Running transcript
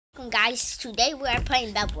welcome guys. Today we are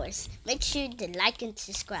playing bedwars. Make sure to like and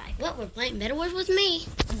subscribe. What, we're playing bedwars with me?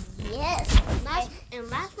 Yes.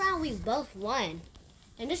 Last round we both won.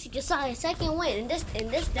 And this is just a second win. And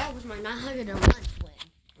that was my 901th win.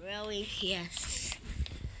 Really? Yes.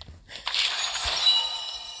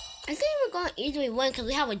 I think we're going to easily win because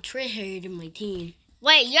we have a treasure in my team.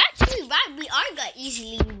 Wait, you're actually right. We are going to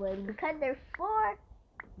easily win because there's 4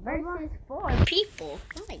 versus 4 people.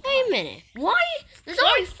 Oh my God. Wait a minute. Why? There's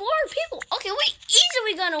only 4 people. Okay, we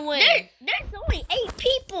easily gonna win. There's only 8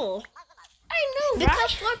 people. I know,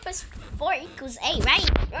 because right? 4 plus 4 equals 8, right?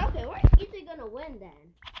 Okay, we're easily gonna win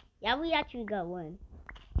then. Yeah, we actually gonna win.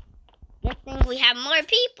 Good thing we have more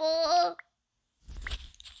people.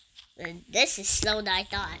 This is slower than I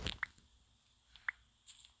thought.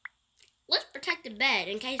 Let's protect the bed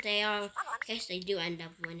in case they do end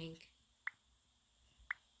up winning.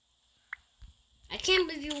 I can't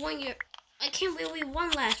believe we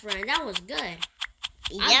won last round. That was good.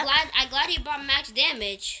 Yep. I'm glad he brought max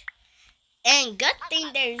damage. And good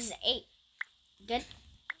thing there's 8. Good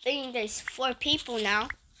thing there's 4 people now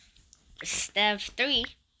instead of 3.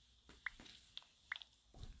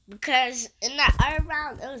 Because in that other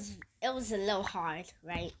round it was a little hard,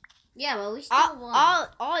 right? Yeah, but we still won.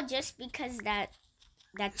 All just because that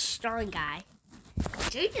strong guy.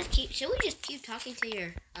 Should we just keep talking to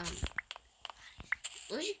your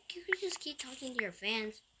Can we just keep talking to your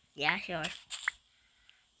fans? Yeah, sure.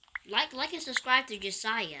 Like and subscribe to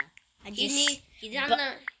Josiah.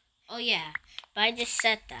 Oh yeah. But I just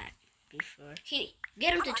said that before.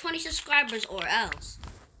 Get him to 20 subscribers or else.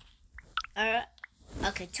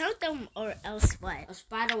 Okay, tell them or else what? A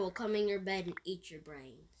spider will come in your bed and eat your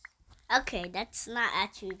brains. Okay, that's not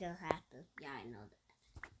actually gonna happen. Yeah, I know that.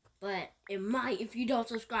 But it might if you don't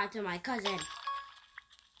subscribe to my cousin.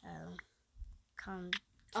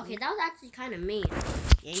 Okay, that was actually kind of mean.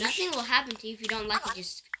 Yeah, nothing will happen to you if you don't like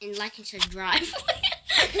it. Like and subscribe.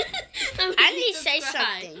 I need to say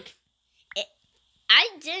something. I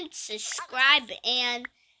didn't subscribe and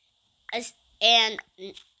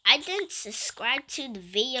I didn't subscribe to the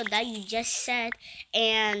video that you just said,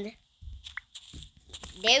 and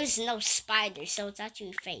there's no spider, so it's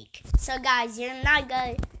actually fake. So guys, you're not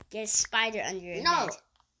gonna get a spider under your bed.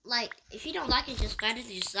 Like if you don't like and subscribe to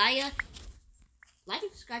Josiah. Like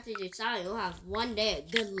and subscribe to Jaidon, you'll have one day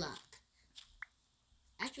of good luck.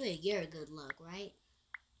 Actually, a year of good luck, right?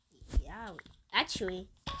 Yeah, actually,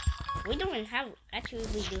 we do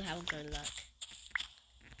have good luck.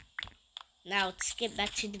 Now, let's get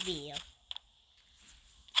back to the video.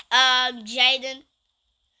 Jaidon,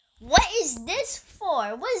 what is this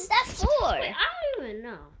for? What is that for? Wait, I don't even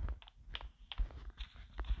know.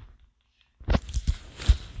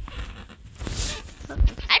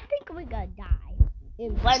 I think we're gonna die.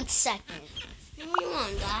 In 1 second. What do you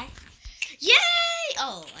want, guy? Yay!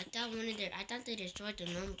 Oh, I thought they destroyed the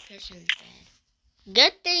normal person's bed.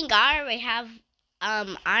 Good thing I already have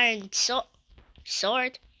iron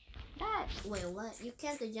sword. Wait, what? You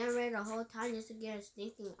kept the generator the whole time just to get a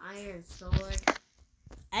stinking iron sword?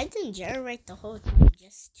 I didn't generate the whole time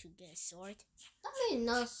just to get a sword. That made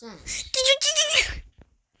no sense.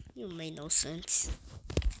 You made no sense.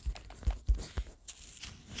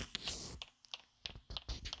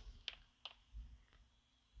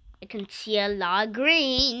 I can see a lot of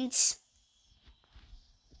greens.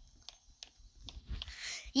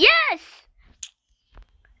 Yes!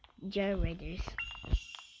 Generators.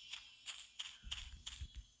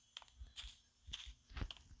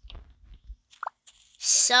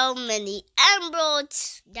 So many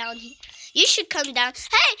emeralds down here. You should come down.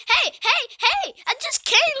 Hey! I just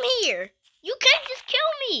came here. You can't just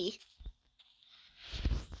kill me.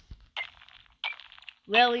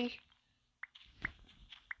 Really?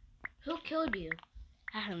 Who killed you?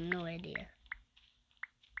 I have no idea.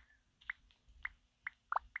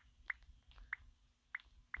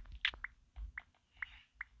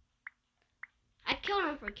 I killed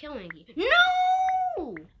him for killing you.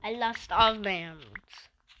 No! I lost all my emeralds.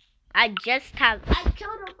 I killed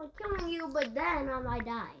him for killing you, but then I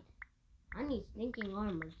died. I need stinking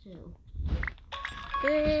armor too.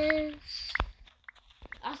 This.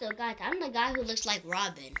 Also, guys, I'm the guy who looks like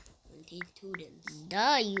Robin.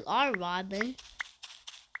 Duh, you are Robin.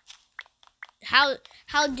 How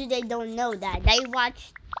do they don't know that? They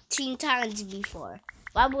watched Teen Titans before.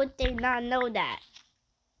 Why would they not know that?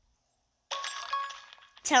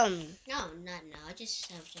 Tell me. No. I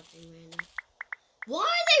just have something random. Why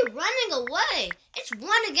are they running away? It's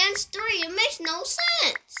 1 against 3. It makes no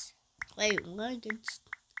sense. Wait, 1 against...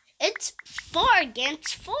 It's 4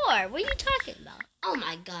 against 4. What are you talking about? Oh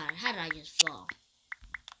my God, how did I just fall?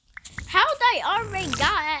 How they already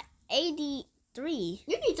got 83.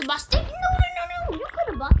 You need to buy stick. No. You could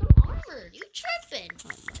have bought some armor. You tripping. Oh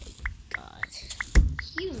my god.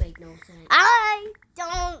 You make no sense. I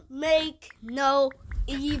don't make no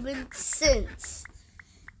even sense.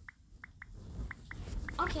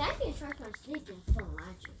 Okay, I can charge my sneaking phone,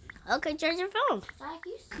 actually. Okay, charge your phone. Like,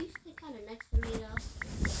 you stay kind of next to me,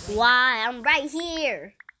 though. Why? I'm right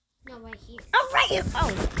here. No, right here. I'm right here.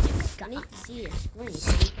 Oh, I need to see your screen.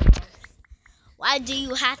 why do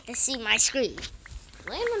you have to see my screen?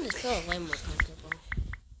 Laying on this pillow is way more comfortable.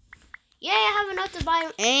 Yeah, I have enough to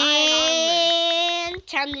buy And iron armor.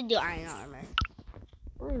 time to do iron armor.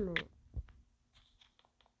 Wait a minute.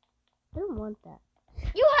 I don't want that.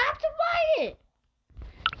 You have to buy it.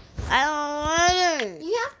 I don't want it.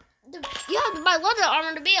 You have to buy leather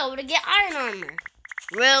armor to be able to get iron armor.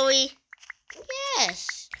 Really?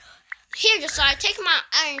 Yes. Here, Josiah, take my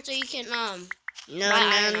iron so you can No.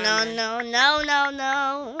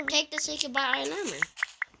 Take this so you can buy iron armor.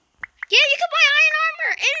 Yeah, you can buy iron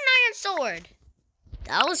armor and an iron sword.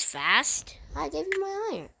 That was fast. I gave you my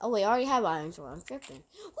iron. Oh wait, I already have iron sword. I'm tripping.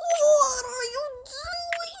 What are you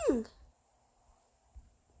doing?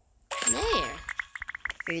 There.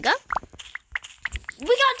 Here you go. We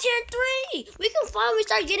got tier 3. We can finally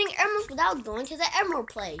start getting emeralds without going to the emerald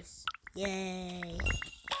place. Yay.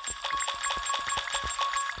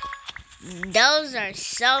 Those are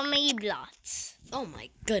so many blocks. Oh my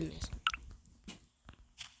goodness.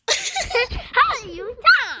 How do you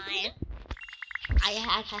die? I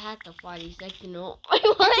hacked the party second. What?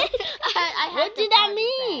 What did that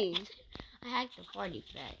mean? I hacked the party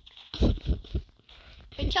fact.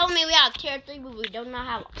 You're telling me we have tier 3, but we do not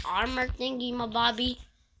have armor thingy, my Bobby?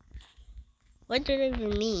 What did it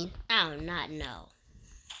even mean? I do not know.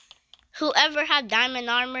 Whoever had diamond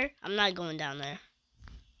armor, I'm not going down there.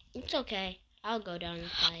 It's okay. I'll go down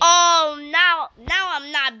and fight. Oh, now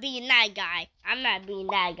I'm not being that guy. I'm not being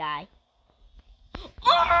that guy.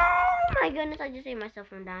 Oh my goodness, I just saved myself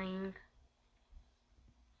from dying.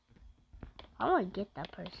 I want to get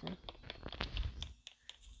that person.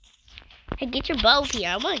 Hey, get your bow here.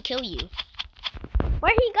 I want to kill you.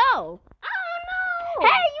 Where'd he go? I don't know.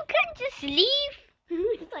 Hey, you couldn't just leave?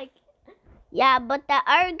 It's like, yeah, but the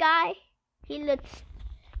other guy,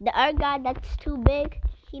 the other guy that's too big,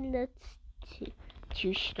 he looks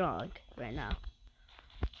too strong right now.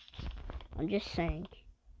 I'm just saying.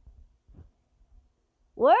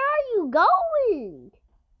 Where are you going?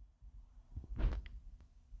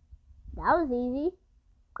 That was easy.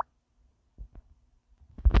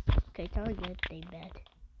 Okay, tell me good, stay bad.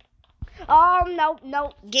 Oh, no.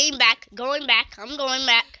 Going back. I'm going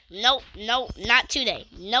back. Nope, not today.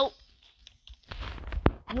 Nope.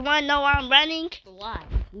 You want to know why I'm running? why?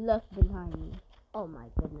 Look behind me. Oh my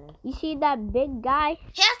goodness. You see that big guy?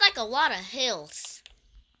 He has like a lot of hills.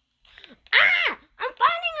 Ah! I'm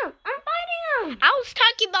fighting him! I was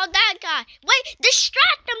talking about that guy. Wait,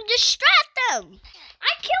 distract them!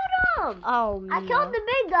 I killed him! Oh, no. I killed the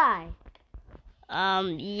big guy.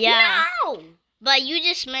 Yeah. No! But you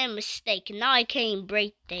just made a mistake. Now I can't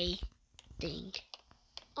break the thing.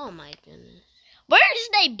 Oh my goodness. Where's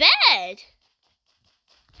they bed?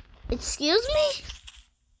 Excuse me?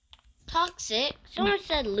 Toxic. Someone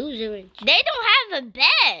said loser. They don't have a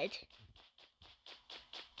bed.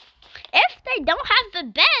 If they don't have a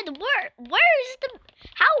bed, where's the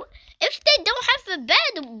how? If they don't have a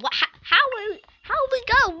bed, how we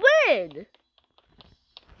gonna win?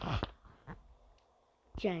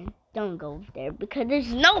 Jen, don't go over there because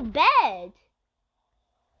there's no bed.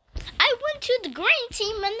 I went to the green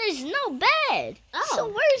team and there's no bed. Oh. So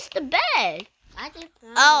where's the bed? I just.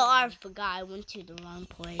 Oh, I forgot. I went to the wrong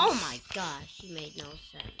place. Oh my gosh, you made no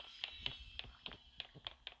sense.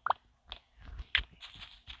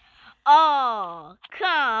 Oh,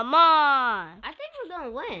 come on. I think we're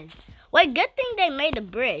gonna win. Wait, good thing they made a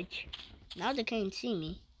bridge. Now they can't see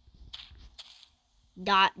me.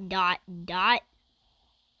 Dot.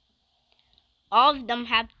 All of them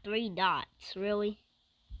have 3 dots, really?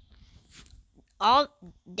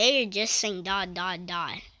 They're just saying dot,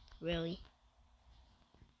 really?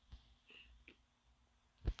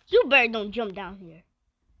 You better don't jump down here.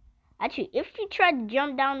 Actually, if you try to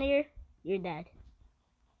jump down here, you're dead.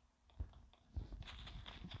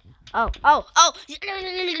 Oh.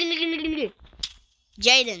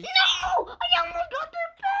 Jaidon. No! I almost got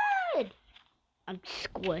their bed! I'm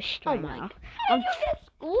squished right now. How did you get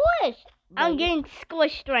squished? I'm getting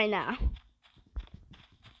squished right now.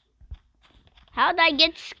 How'd I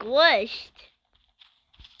get squished?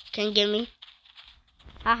 Can you give me?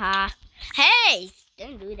 Haha. Hey!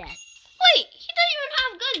 Don't do that. Wait, he doesn't even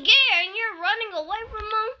have good gear and you're running away from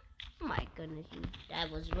him? Oh my goodness, you That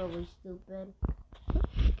was really stupid.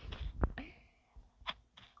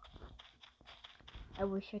 I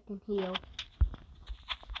wish I can heal.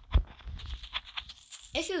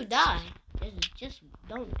 If you die, just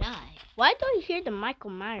don't die. Why do I hear the Michael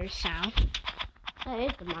Myers sound? That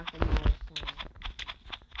is the Michael Myers sound.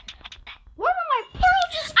 Where did my pearl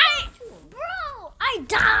just go to? Bro, I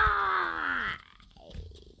died.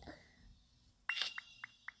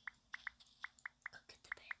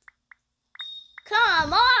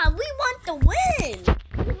 Come on, we want to win.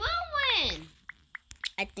 We will win.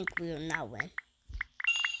 I think we will not win.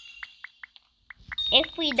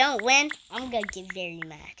 If we don't win, I'm gonna get very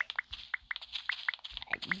mad.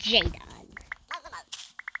 Jaidon.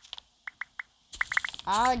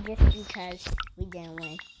 All just because we didn't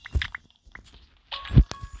win.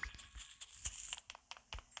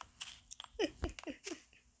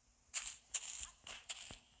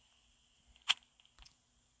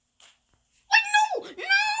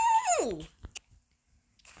 No!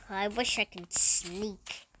 I wish I could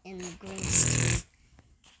sneak in the green screen.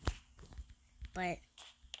 But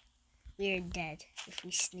we're dead if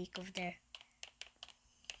we sneak over there.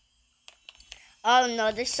 Oh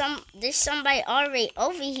no, there's somebody already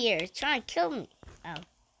over here trying to kill me. Oh.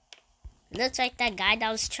 It looks like that guy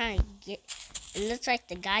that was trying to get it looks like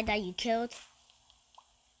the guy that you killed.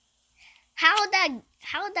 How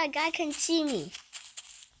that guy can see me?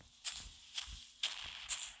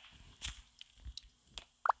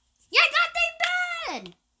 Yeah, I got their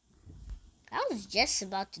bed! I was just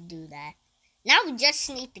about to do that. Now we just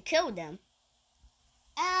need to kill them.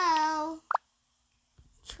 Ow.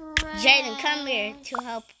 Trash. Jaidon, come here to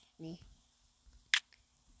help me.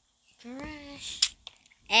 Trash.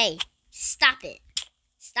 Hey, stop it.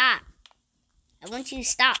 Stop. I want you to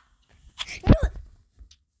stop.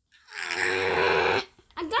 I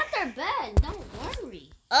got their bed. Don't worry.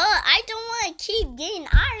 I don't want to keep getting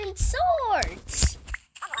iron swords.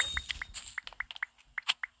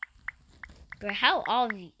 Bro, how all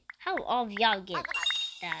of y'all get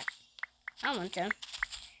that? I want them.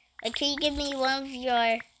 Can you give me one of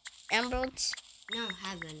your emeralds? No,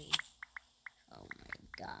 have any. Oh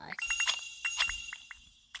my god.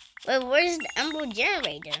 Wait, where's the emerald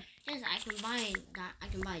generator? Yes, I can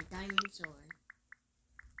buy diamond sword.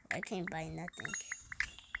 I can't buy nothing.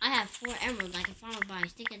 I have 4 emeralds. I can finally buy a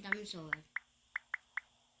stick and diamond sword.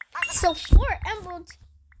 So 4 emeralds,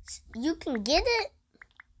 you can get it?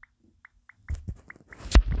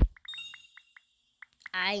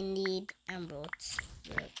 I need emeralds.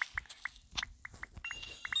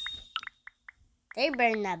 They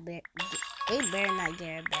better not get a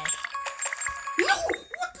bed. No!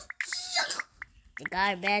 What the? They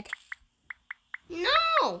got a bed?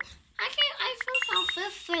 No! I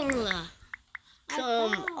found finger.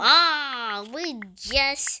 Come on, we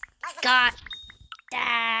just got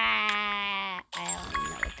that. I don't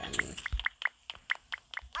know what that means.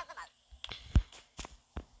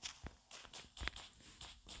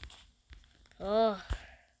 Oh,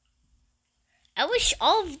 I wish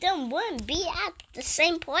all of them wouldn't be at the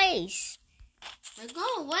same place. We're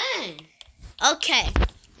gonna win. Okay,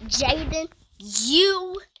 Jaidon,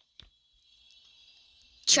 you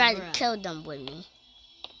try to kill them with me.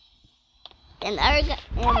 And I got.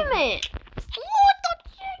 Damn it! What the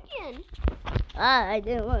chicken? I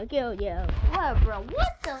didn't want to kill you. What, bro?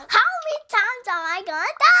 What the? How many times am I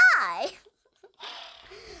gonna die?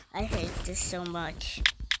 I hate this so much.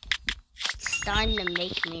 It's starting to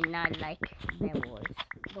make me not like bedwars.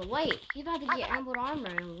 But wait, he's about to get emerald armor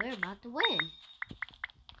and we're about to win.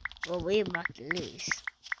 Well, we're about to lose.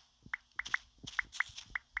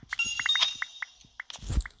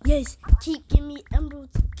 Yes, keep giving me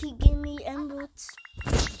emeralds. Keep giving me emeralds.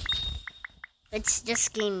 It's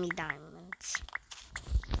just giving me diamonds.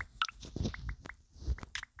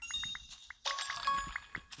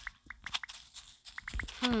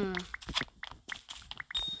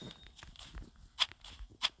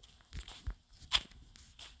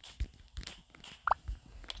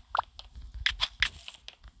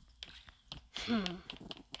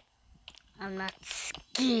 I'm not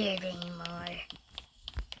scared anymore.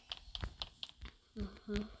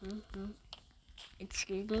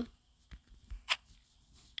 Excuse me.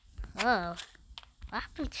 Oh, what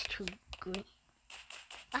happened to green?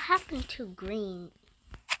 What happened to green?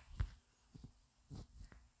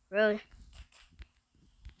 Bro,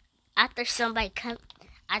 after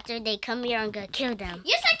they come here, I'm gonna kill them.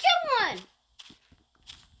 Yes, I killed one.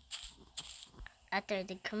 After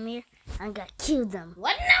they come here, I'm gonna kill them.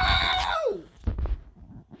 What? No!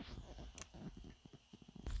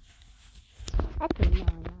 Actually, no.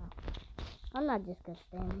 I'm not just gonna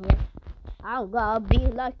stand here. I'm gonna be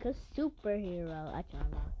like a superhero. Actually,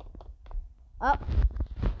 I'm not. Oh,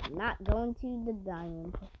 I'm not going to the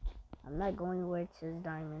diamond. I'm not going where it says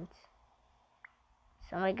diamonds.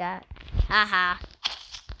 Somebody got. Haha.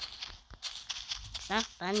 It's not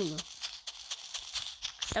funny.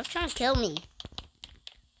 Stop trying to kill me.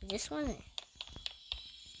 I just want it.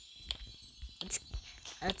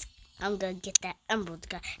 I'm gonna get that emerald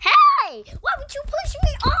guy. Hey! Why would you push me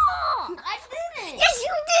off? I didn't. Yes,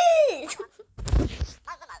 you did!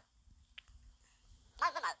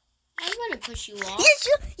 I'm gonna push you off. Yes,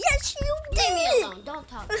 you did! Leave me alone. Don't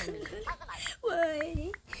talk to me.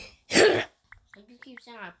 Why? Like you keep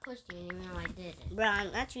saying I pushed you, even though I didn't. Bro,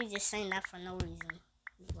 I'm actually just saying that for no reason.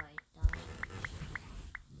 Like, dumb.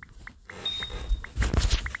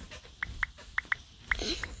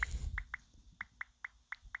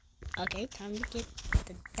 Okay, time to get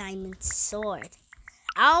the diamond sword.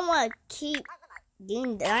 I don't want to keep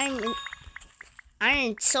getting diamond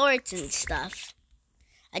iron swords and stuff.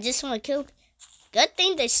 I just want to kill. Good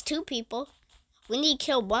thing there's 2 people. We need to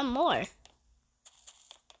kill 1 more.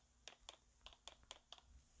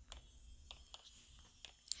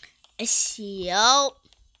 Yo.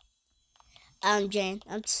 Jane,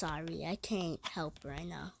 I'm sorry. I can't help right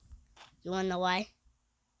now. You wanna know why?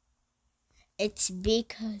 It's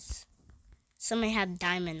because somebody have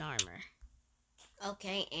diamond armor.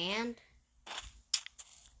 Okay, and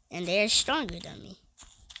they're stronger than me.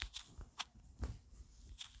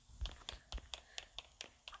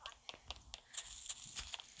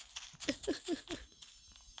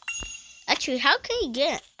 Actually, how can you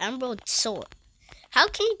get emerald sword? How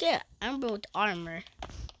can you get emerald armor?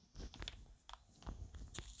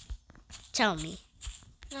 Tell me.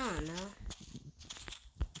 I don't know.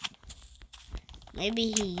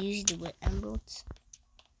 Maybe he used it with emeralds.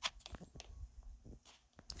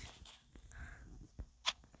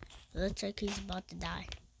 Looks like he's about to die.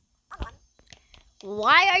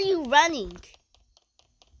 Why are you running?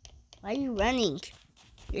 Why are you running?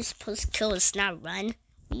 You're supposed to kill us, not run.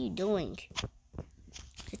 What are you doing?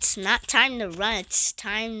 It's not time to run. It's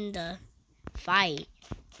time to fight.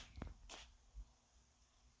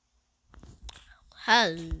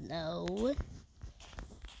 Hello.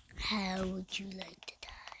 How would you like to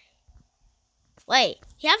die? Wait,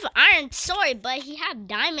 he have an iron sword, but he have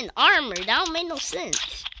diamond armor. That don't make no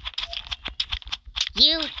sense.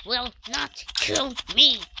 You will not kill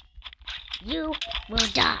me. You will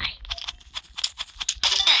die.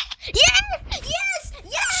 Yes!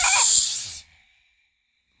 Yes!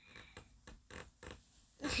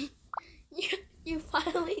 Yes! You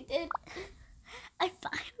finally did. I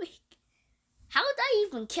finally. How did I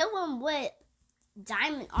even kill him with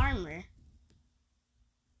diamond armor?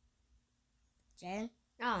 Jen?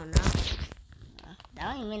 I don't know. That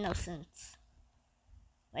don't even make no sense.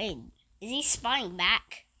 Wait, is he spawning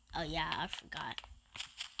back? Oh yeah, I forgot.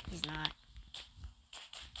 He's not.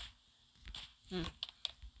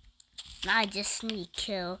 Now I just need to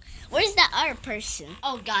kill. Where's that other person?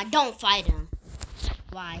 Oh God, don't fight him.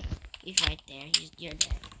 Why? He's right there. You're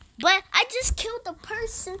dead. But I just killed the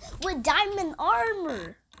person with diamond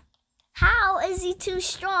armor. How is he too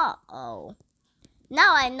strong? Oh.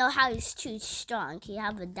 Now I know how he's too strong. He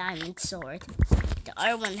have a diamond sword. The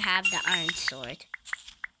other one have the iron sword.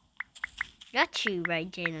 Got you right,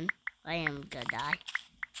 Jaidon. I am gonna die.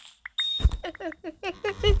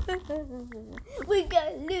 We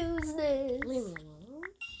gotta lose this. Leave me alone.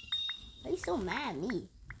 Why are you so mad at me?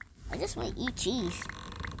 I just want to eat cheese.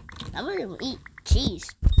 I really want to eat cheese.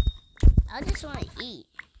 I just want to eat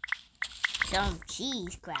some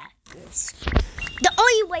cheese crackers. The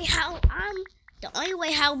only way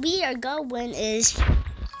how we are going is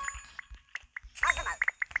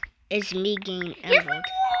me getting emerald.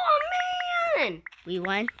 Oh man! We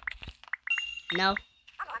won? No.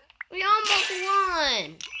 We almost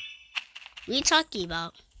won. What are you talking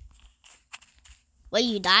about? Wait,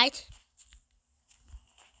 you died?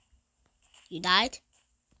 You died?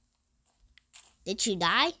 Did you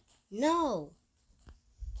die? No.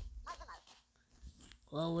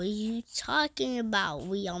 What were you talking about?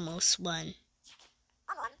 We almost won.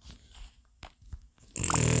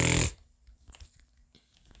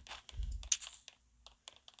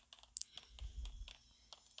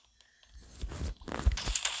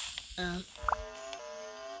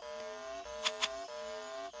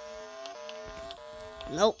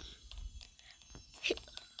 Nope.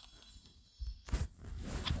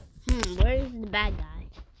 Where is the bad guy?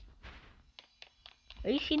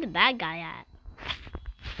 Where you see the bad guy at?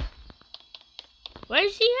 Where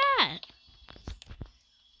is he at?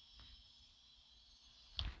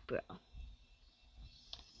 Bro.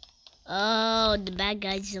 Oh, the bad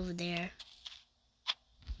guy's over there.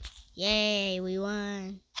 Yay, we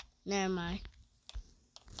won. Never mind.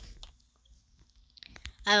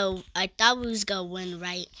 Oh, I thought we was gonna win,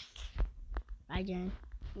 right? Right, Jen?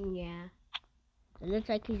 Yeah. It looks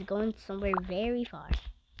like he's going somewhere very far.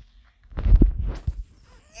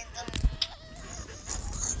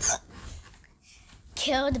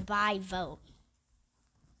 Killed by vote.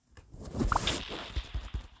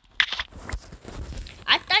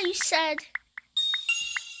 I thought you said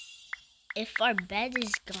if our bed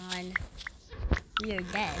is gone, we are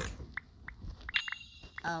dead.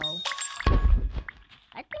 Oh.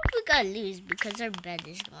 I think we're gonna lose because our bed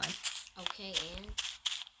is gone. Okay, and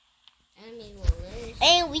enemy will lose.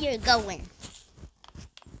 And we are going.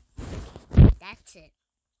 That's it.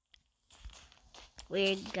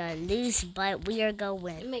 We're gonna lose, but we are gonna It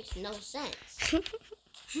win. makes no sense.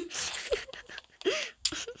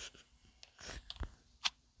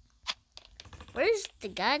 Where's the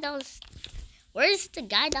guy that was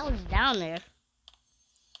down there?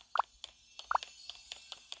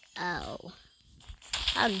 Oh.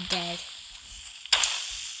 I'm dead.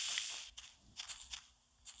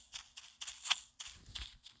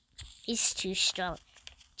 He's too strong.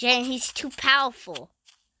 Jen, he's too powerful.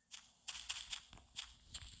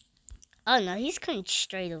 Oh no, he's coming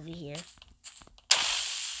straight over here.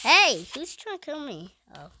 Hey, who's trying to kill me?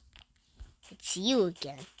 Oh, it's you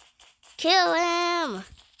again. Kill him!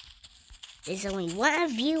 There's only one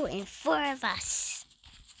of you and 4 of us.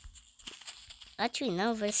 Actually, none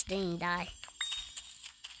of us didn't die.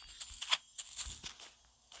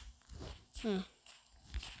 No!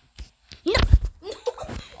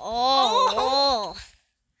 Oh!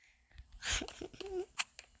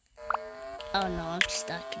 Oh no, I'm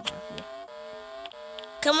stuck in here.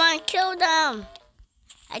 Come on, kill them!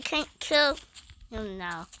 I can't kill him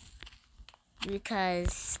now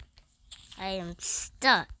because I am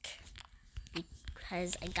stuck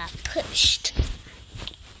because I got pushed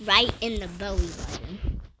right in the belly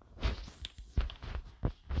button.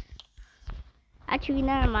 Actually,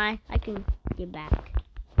 never mind. I can get back.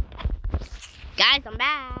 Guys, I'm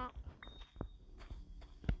back.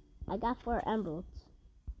 I got 4 emeralds.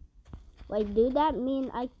 Wait, do that mean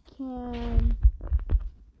I can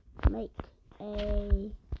make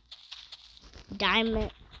a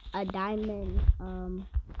diamond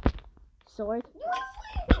sword?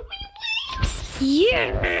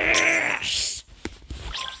 Yes!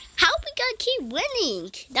 How we gonna keep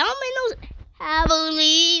winning? That don't make no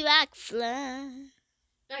heavily back fly.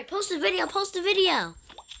 Alright, post the video.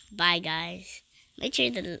 Bye guys. Make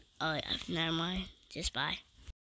sure to oh yeah, never mind. Just bye.